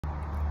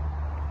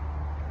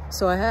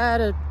So I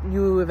had a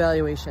new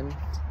evaluation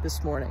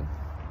this morning,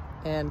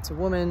 and it's a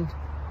woman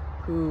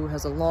who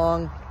has a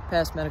long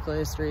past medical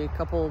history, a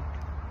couple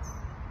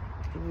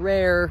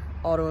rare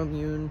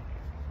autoimmune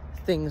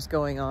things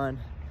going on,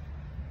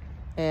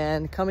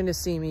 and coming to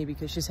see me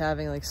because she's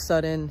having like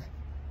sudden,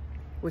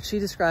 what she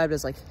described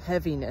as like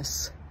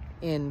heaviness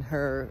in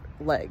her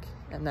leg,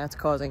 and that's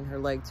causing her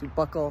leg to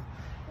buckle,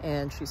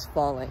 and she's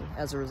falling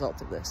as a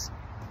result of this.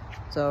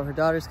 So her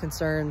daughter's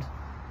concerned,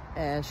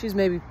 and she's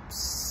maybe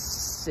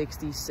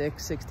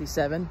 66,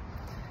 67.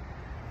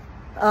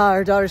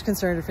 Her daughter's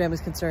concerned, her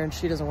family's concerned.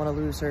 She doesn't want to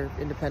lose her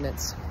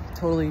independence.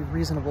 Totally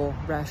reasonable,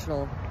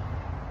 rational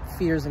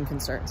fears and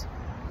concerns.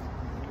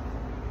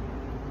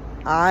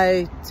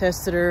 I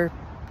tested her,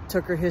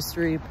 took her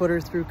history, put her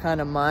through kind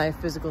of my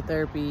physical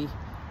therapy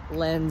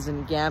lens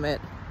and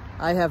gamut.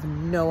 I have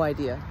no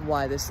idea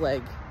why this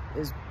leg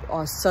is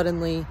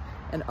suddenly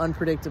and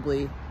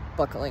unpredictably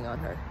buckling on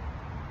her.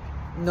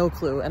 No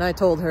clue. And I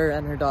told her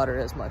and her daughter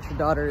as much. Her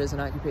daughter is an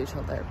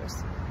occupational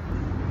therapist.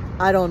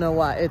 I don't know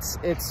why.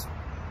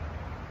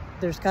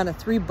 There's kind of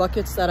three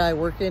buckets that I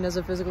work in as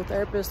a physical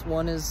therapist.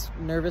 One is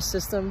nervous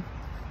system,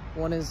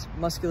 one is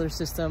muscular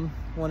system,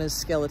 one is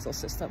skeletal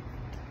system.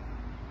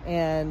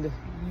 And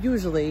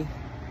usually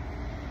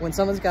when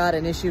someone's got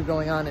an issue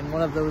going on in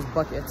one of those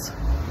buckets,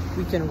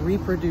 we can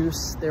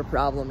reproduce their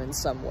problem in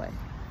some way.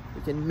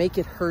 We can make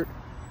it hurt,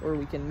 or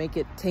we can make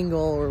it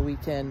tingle, or we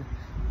can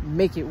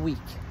make it weak.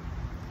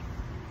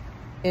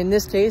 In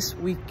this case,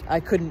 I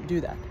couldn't do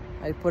that.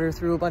 I put her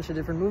through a bunch of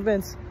different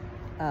movements,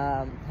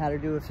 had her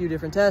do a few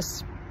different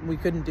tests. We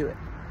couldn't do it.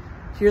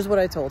 Here's what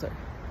I told her.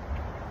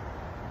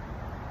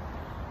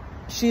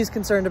 She's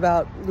concerned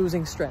about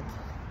losing strength.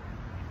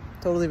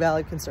 Totally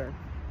valid concern.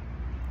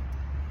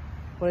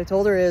 What I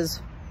told her is,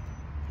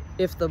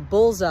 if the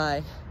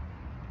bullseye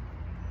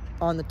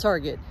on the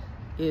target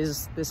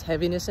is this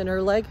heaviness in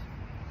her leg,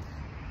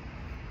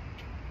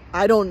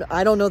 I don't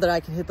know that I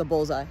can hit the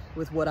bullseye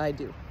with what I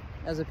do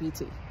as a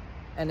PT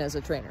and as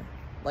a trainer.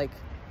 Like,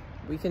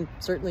 we can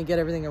certainly get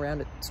everything around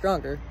it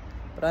stronger,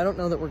 but I don't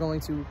know that we're going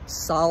to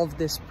solve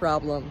this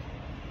problem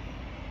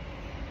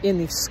in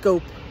the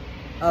scope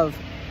of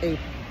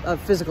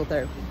physical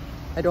therapy.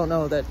 I don't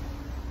know that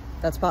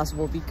that's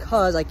possible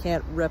because I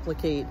can't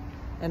replicate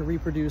and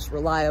reproduce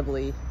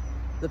reliably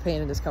the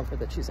pain and discomfort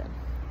that she's in.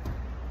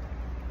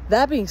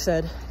 That being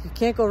said, you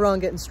can't go wrong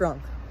getting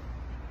strong,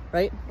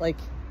 right? Like,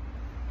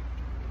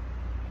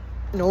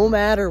 no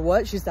matter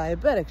what, she's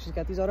diabetic, she's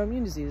got these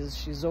autoimmune diseases,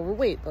 she's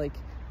overweight, like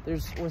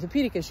there's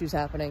orthopedic issues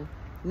happening.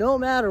 No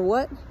matter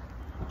what,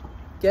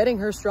 getting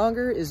her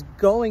stronger is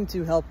going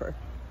to help her.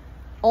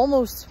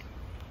 Almost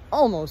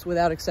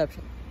without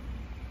exception.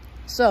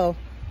 So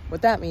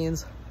what that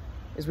means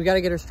is we got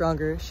to get her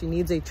stronger. She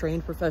needs a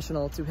trained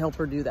professional to help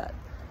her do that.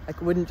 I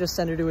wouldn't just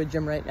send her to a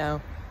gym right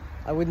now.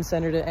 I wouldn't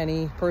send her to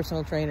any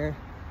personal trainer.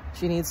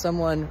 She needs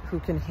someone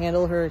who can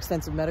handle her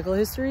extensive medical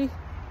history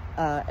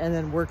and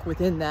then work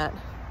within that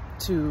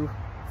to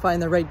find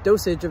the right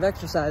dosage of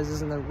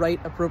exercises and the right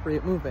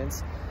appropriate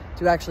movements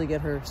to actually get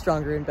her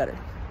stronger and better.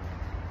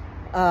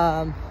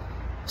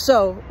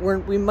 So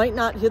we might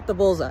not hit the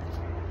bullseye.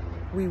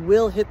 We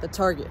will hit the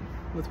target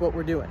with what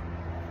we're doing.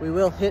 We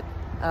will hit,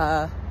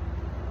 the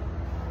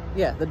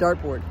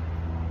dartboard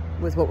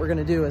with what we're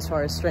gonna do as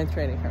far as strength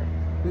training her.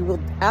 We will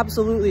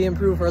absolutely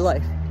improve her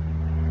life.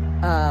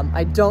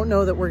 I don't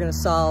know that we're gonna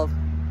solve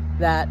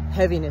that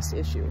heaviness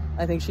issue.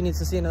 I think she needs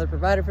to see another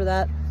provider for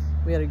that.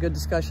 We had a good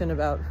discussion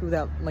about who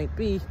that might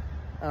be.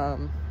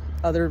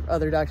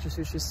 Other doctors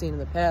who she's seen in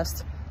the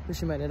past, who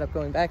she might end up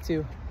going back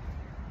to.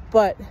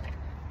 But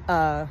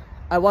I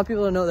want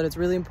people to know that it's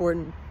really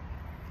important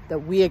that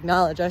we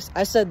acknowledge. I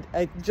said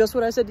just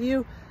what I said to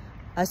you,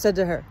 I said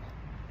to her.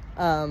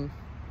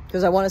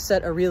 Because I want to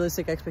set a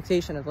realistic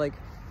expectation of like,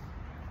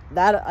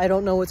 that I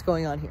don't know what's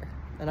going on here.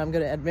 And I'm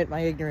gonna admit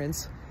my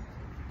ignorance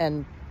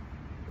and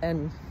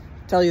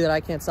tell you that I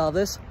can't solve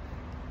this,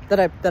 that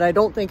I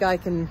don't think I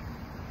can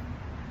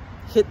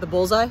hit the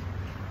bullseye.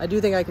 I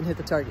do think I can hit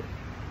the target.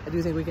 I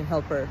do think we can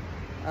help her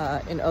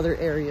in other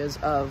areas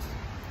of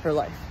her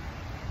life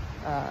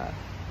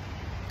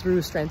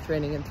through strength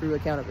training and through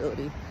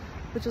accountability,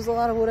 which is a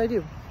lot of what I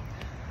do.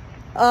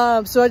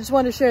 So I just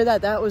wanted to share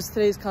that. That was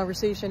today's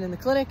conversation in the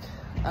clinic.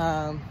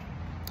 And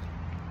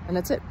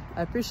that's it.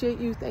 I appreciate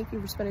you. Thank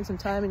you for spending some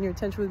time and your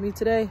attention with me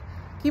today.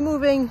 Keep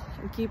moving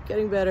and keep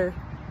getting better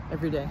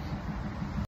every day.